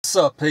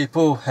What's up,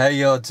 people? How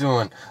y'all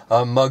doing?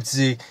 I'm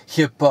MUGZY,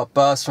 hip-hop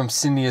boss from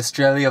Sydney,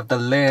 Australia, of the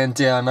land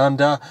down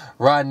under.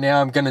 Right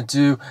now I'm gonna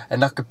do an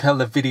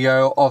acapella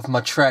video of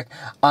my track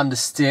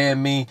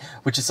Understand Me,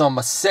 which is on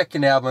my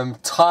second album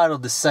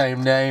titled the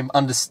same name,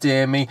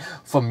 Understand Me,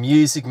 for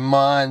Muzik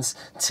Mindz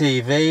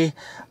TV.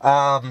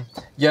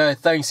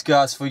 Thanks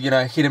guys for,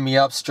 hitting me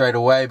up straight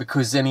away,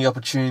 because any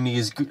opportunity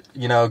is,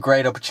 a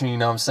great opportunity, you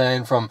know what I'm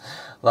saying, from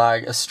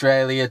like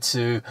Australia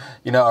to,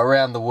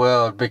 around the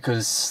world,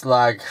 because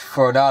like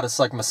for an artist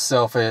like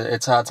myself,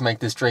 it's hard to make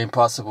this dream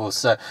possible.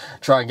 So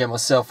try and get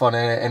myself on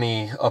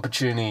any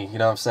opportunity, you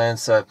know what I'm saying?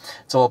 So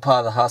it's all part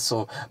of the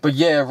hustle. But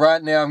yeah,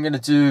 right now I'm going to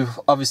do,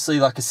 obviously,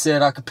 like I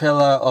said,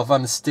 acapella of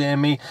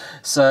Understand Me.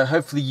 So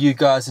hopefully you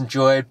guys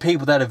enjoy it.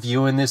 People that are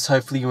viewing this,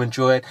 hopefully you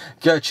enjoy it.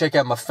 Go check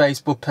out my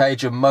Facebook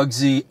page of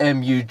MUGZY,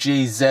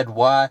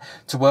 MUGZY.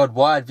 To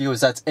worldwide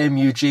viewers, that's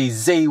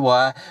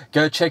MUGZY.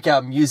 Go check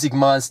out Muzik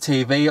Mindz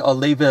TV. I'll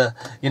leave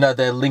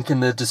their link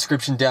in the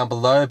description down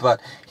below, but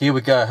here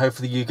we go.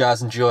 Hopefully you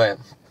guys enjoy it.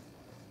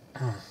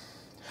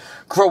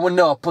 Growing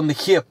up on the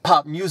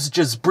hip-hop music,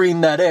 just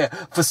breathe that air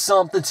for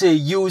something to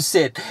use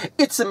it.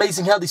 It's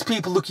amazing how these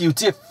people look at you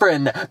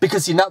different,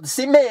 because you're not the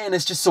same man,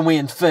 it's just so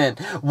infant.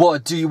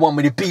 What do you want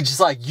me to be, just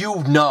like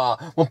you? Nah,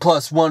 1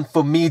 + 1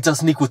 for me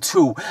doesn't equal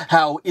 2.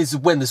 How is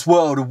it when this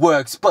world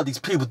works, but these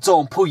people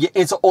don't pull you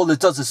into? All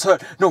it does is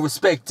hurt. No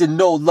respect and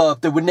no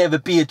love. There would never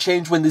be a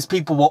change when these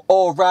people will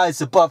all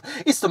rise above.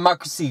 It's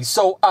democracy,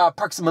 so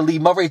approximately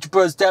my rage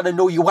burns down, and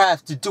all you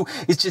have to do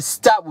is just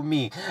stop with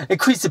me.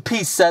 Increase the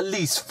peace at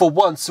least for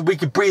once, so we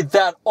can breathe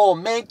that all,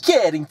 man,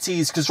 getting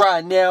teased, cause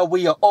right now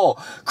we are all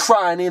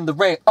crying in the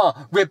rain,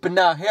 ripping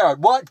our hair out,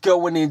 what,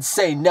 going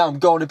insane. Now I'm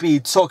gonna be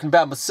talking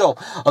about myself,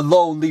 a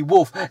lonely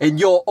wolf, and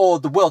you're all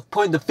the wealth.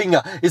 Pointing the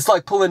finger, it's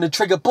like pulling the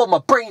trigger, blow my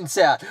brains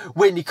out.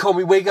 When you call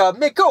me wigger,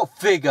 man, go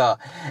figure.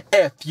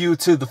 F you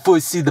to the full,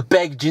 see the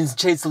baggages and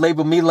chase to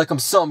label me like I'm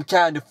some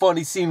kind of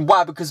funny scene.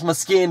 Why? Because my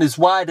skin is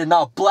white and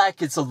not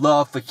black. It's a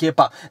love for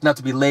hip-hop, not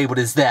to be labeled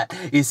as that.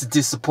 It's a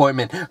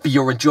disappointment for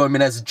your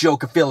enjoyment as a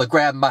joke. I feel like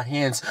grabbing my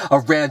hands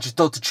around your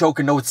throat to choke.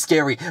 I know it's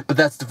scary, but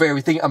that's the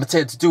very thing I'm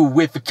intended to do.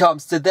 If it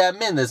comes to that,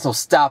 man, there's no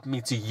stopping me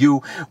to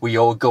you. We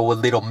all go a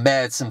little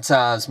mad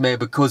sometimes, man,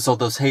 because all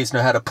those hates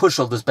know how to push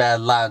all those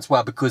bad lines.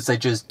 Why? Because they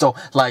just don't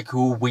like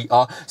who we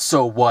are.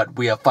 So what?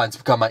 We are fine to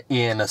become an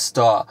inner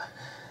star.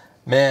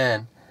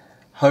 Man,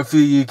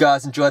 hopefully you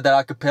guys enjoyed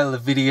that acapella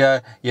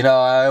video.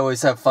 I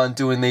always have fun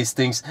doing these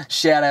things.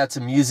 Shout out to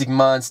Muzik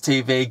Mindz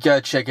TV. Go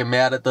check him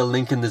out at the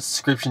link in the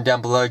description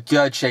down below.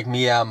 Go check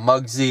me out,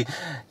 MUGZY.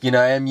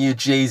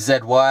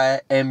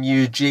 MUGZY,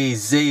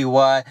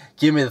 MUGZY.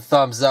 Give me the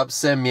thumbs up.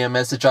 Send me a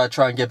message. I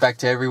try and get back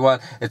to everyone.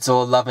 It's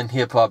all love and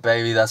hip hop,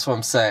 baby. That's what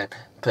I'm saying.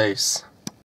 Peace.